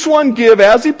let each one give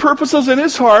as he purposes in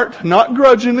his heart, not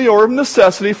grudgingly or of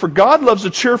necessity, for God loves a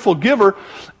cheerful giver,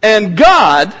 and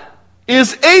God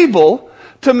is able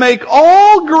to make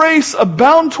all grace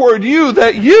abound toward you,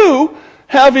 that you,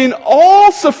 having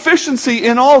all sufficiency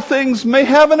in all things, may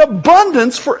have an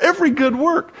abundance for every good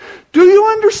work. Do you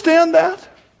understand that?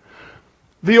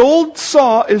 The old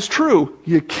saw is true.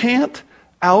 You can't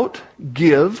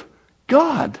outgive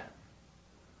God.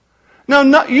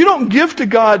 Now, you don't give to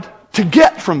God to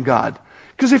get from God,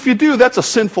 because if you do, that's a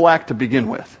sinful act to begin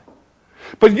with.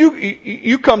 But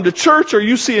you come to church, or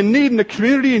you see a need in the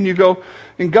community, and you go,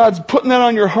 and God's putting that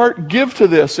on your heart, give to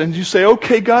this. And you say,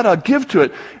 okay, God, I'll give to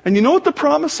it. And you know what the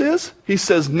promise is? He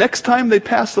says, next time they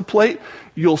pass the plate,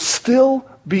 you'll still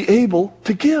be able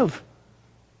to give.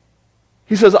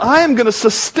 He says, I am going to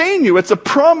sustain you. It's a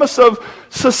promise of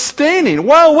sustaining.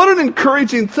 Wow, what an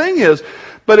encouraging thing is.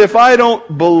 But if I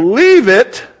don't believe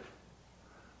it,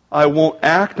 I won't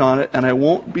act on it, and I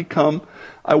won't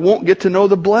get to know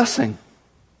the blessing.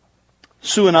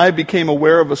 Sue and I became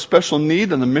aware of a special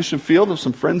need in the mission field of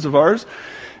some friends of ours.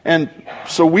 And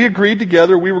so we agreed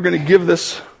together we were going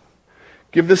to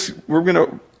we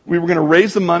were going to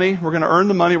raise the money, we're going to earn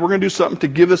the money, we're going to do something to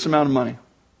give this amount of money.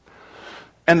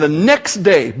 And the next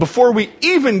day, before we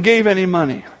even gave any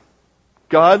money,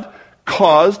 God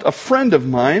caused a friend of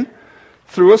mine,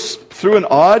 through an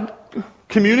odd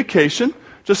communication,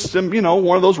 just,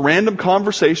 one of those random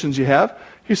conversations you have,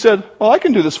 he said, well, I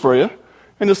can do this for you.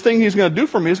 And this thing he's going to do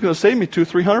for me is going to save me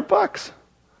 $200-300.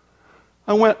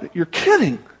 I went, you're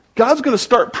kidding. God's going to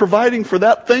start providing for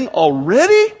that thing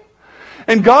already?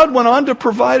 And God went on to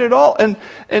provide it all. And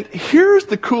here's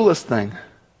the coolest thing.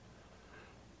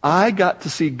 I got to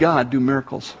see God do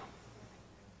miracles.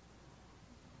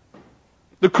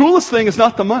 The coolest thing is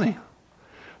not the money.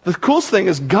 The coolest thing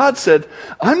is God said,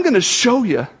 I'm going to show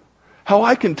you how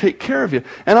I can take care of you.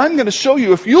 And I'm going to show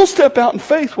you, if you'll step out in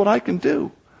faith, what I can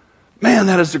do. Man,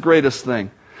 that is the greatest thing.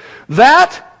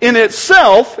 That in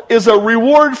itself is a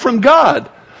reward from God.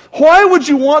 Why would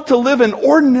you want to live an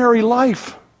ordinary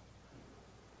life?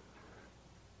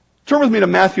 Turn with me to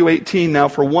Matthew 18 now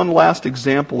for one last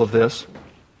example of this.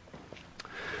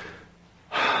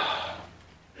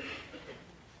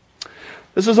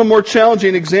 This is a more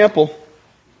challenging example.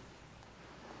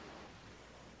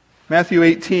 Matthew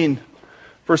 18,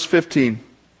 verse 15.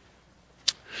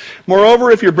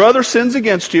 Moreover, if your brother sins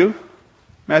against you,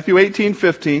 Matthew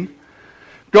 18:15,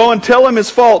 go and tell him his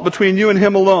fault between you and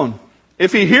him alone.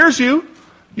 If he hears you,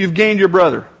 you've gained your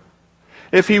brother.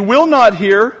 If he will not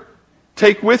hear,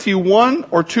 take with you one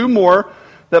or two more,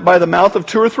 that by the mouth of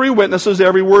 2 or 3 witnesses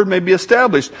every word may be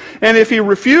established. And if he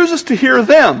refuses to hear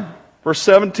them, verse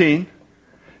 17,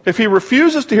 if he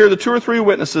refuses to hear the 2 or 3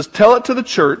 witnesses, tell it to the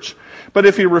church. But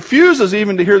if he refuses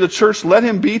even to hear the church, let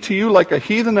him be to you like a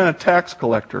heathen and a tax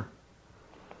collector.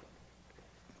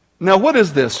 Now, what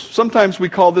is this? Sometimes we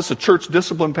call this a church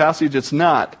discipline passage. It's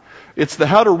not. It's the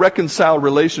how to reconcile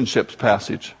relationships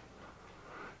passage.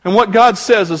 And what God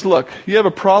says is, look, you have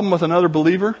a problem with another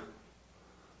believer?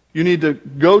 You need to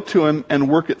go to him and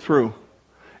work it through.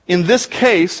 In this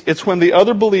case, it's when the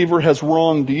other believer has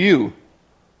wronged you.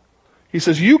 He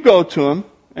says, you go to him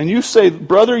and you say,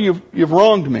 brother, you've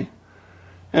wronged me.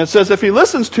 And it says, if he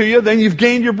listens to you, then you've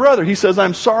gained your brother. He says,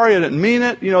 I'm sorry, I didn't mean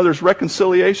it. There's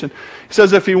reconciliation. He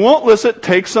says, if he won't listen,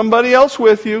 take somebody else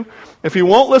with you. If he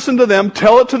won't listen to them,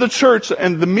 tell it to the church.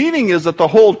 And the meaning is that the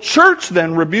whole church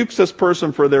then rebukes this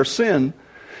person for their sin.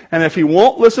 And if he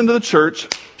won't listen to the church,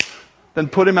 then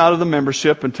put him out of the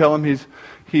membership and tell him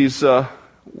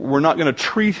we're not going to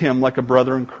treat him like a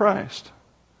brother in Christ.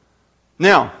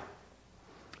 Now,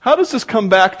 how does this come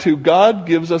back to God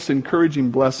gives us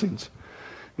encouraging blessings?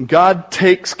 God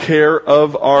takes care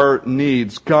of our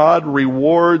needs. God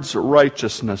rewards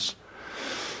righteousness.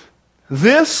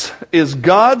 This is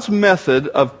God's method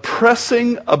of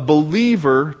pressing a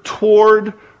believer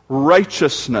toward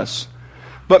righteousness.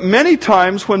 But many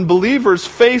times when believers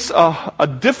face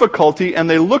a difficulty and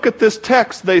they look at this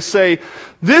text, they say,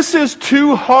 this is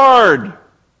too hard.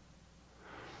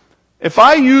 If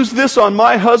I use this on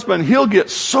my husband, he'll get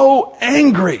so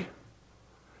angry.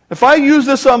 If I use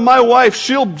this on my wife,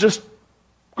 she'll just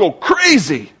go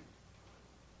crazy.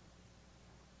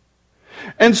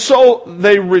 And so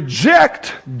they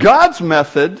reject God's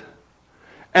method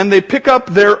and they pick up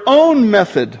their own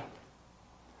method.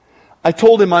 I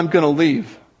told him I'm going to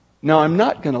leave. No, I'm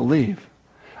not going to leave.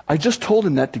 I just told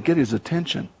him that to get his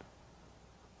attention.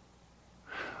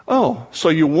 Oh, so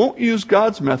you won't use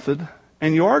God's method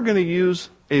and you are going to use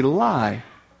a lie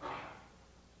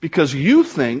because you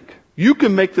think you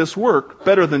can make this work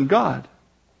better than God.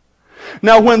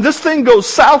 Now, when this thing goes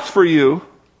south for you,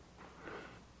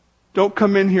 don't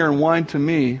come in here and whine to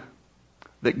me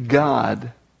that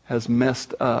God has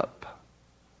messed up.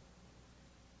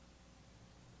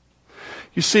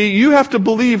 You see, you have to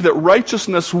believe that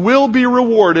righteousness will be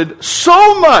rewarded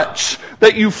so much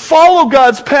that you follow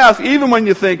God's path even when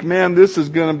you think, man, this is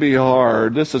going to be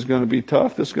hard, this is going to be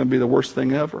tough, this is going to be the worst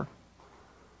thing ever.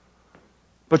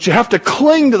 But you have to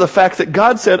cling to the fact that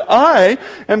God said, I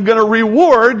am going to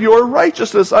reward your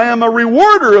righteousness. I am a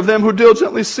rewarder of them who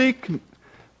diligently seek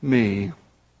me.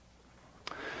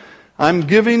 I'm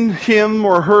giving him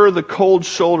or her the cold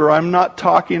shoulder. I'm not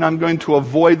talking. I'm going to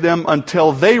avoid them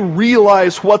until they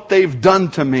realize what they've done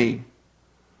to me.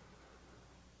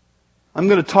 I'm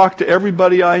going to talk to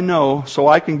everybody I know so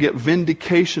I can get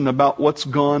vindication about what's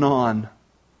gone on.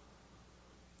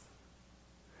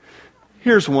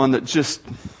 Here's one that just,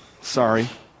 sorry.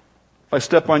 If I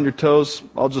step on your toes,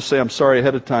 I'll just say I'm sorry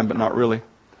ahead of time, but not really.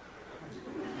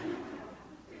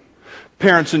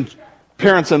 Parents and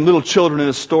little children in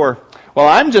a store. Well,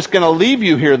 I'm just going to leave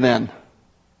you here then.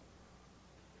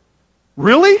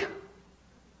 Really?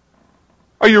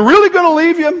 Are you really going to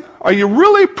leave him? Are you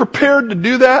really prepared to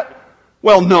do that?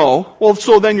 Well, no. Well,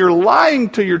 so then you're lying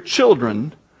to your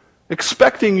children,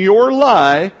 expecting your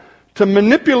lie to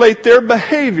manipulate their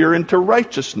behavior into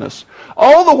righteousness.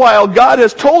 All the while, God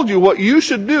has told you what you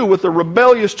should do with a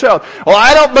rebellious child. Well,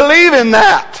 I don't believe in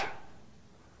that.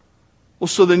 Well,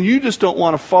 so then you just don't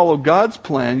want to follow God's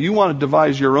plan. You want to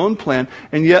devise your own plan.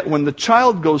 And yet when the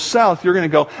child goes south, you're going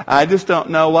to go, I just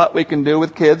don't know what we can do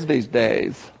with kids these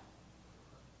days.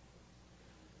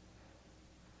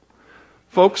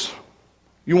 Folks,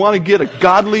 you want to get a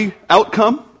godly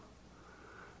outcome?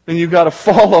 Then you've got to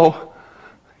follow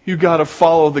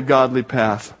the godly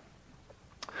path.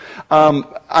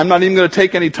 I'm not even going to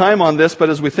take any time on this, but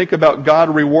as we think about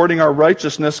God rewarding our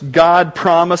righteousness, God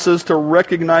promises to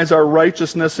recognize our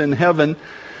righteousness in heaven.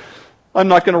 I'm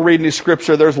not going to read any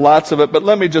scripture, there's lots of it, but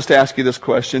let me just ask you this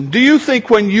question. Do you think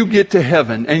when you get to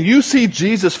heaven and you see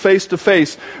Jesus face to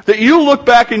face, that you look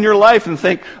back in your life and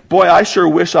think, boy, I sure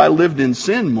wish I lived in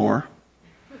sin more?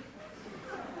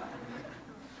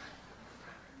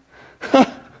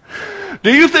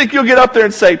 Do you think you'll get up there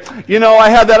and say, you know, I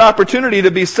had that opportunity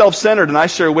to be self-centered and I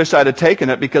sure wish I'd have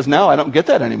taken it because now I don't get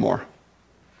that anymore?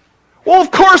 Well, of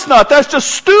course not. That's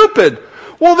just stupid.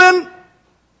 Well, then,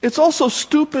 it's also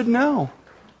stupid now.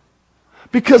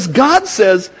 Because God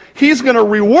says He's going to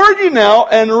reward you now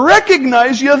and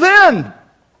recognize you then.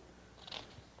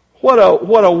 What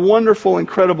a wonderful,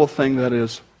 incredible thing that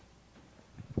is.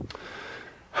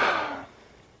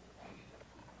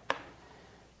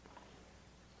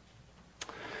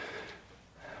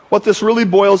 What this really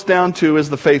boils down to is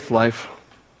the faith life.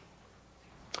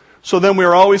 So then we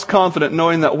are always confident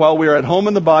knowing that while we are at home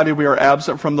in the body, we are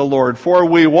absent from the Lord. For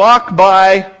we walk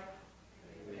by...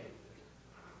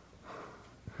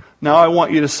 Now I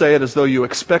want you to say it as though you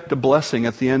expect a blessing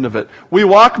at the end of it. We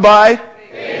walk by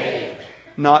faith,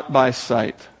 not by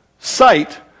sight.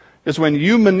 Sight is when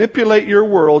you manipulate your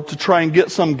world to try and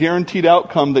get some guaranteed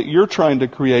outcome that you're trying to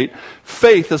create.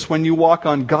 Faith is when you walk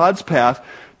on God's path,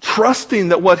 trusting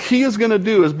that what He is going to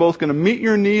do is both going to meet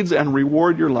your needs and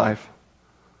reward your life.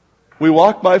 We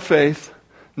walk by faith,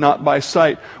 not by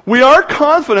sight. We are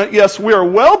confident, yes, we are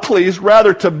well pleased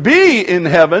rather to be in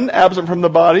heaven, absent from the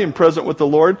body and present with the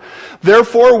Lord.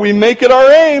 Therefore, we make it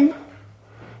our aim,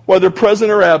 whether present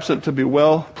or absent, to be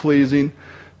well pleasing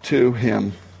to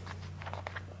Him.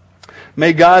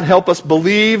 May God help us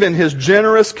believe in His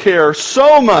generous care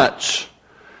so much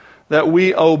that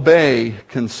we obey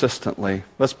consistently.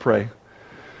 Let's pray.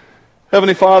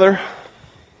 Heavenly Father,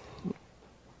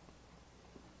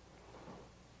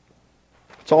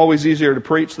 it's always easier to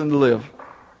preach than to live.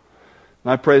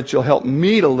 And I pray that You'll help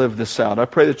me to live this out. I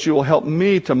pray that You will help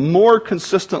me to more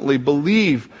consistently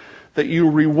believe that You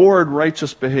reward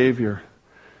righteous behavior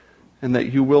and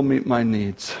that You will meet my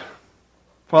needs.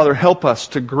 Father, help us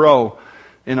to grow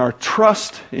in our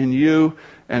trust in You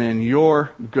and in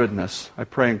Your goodness. I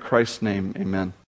pray in Christ's name, amen.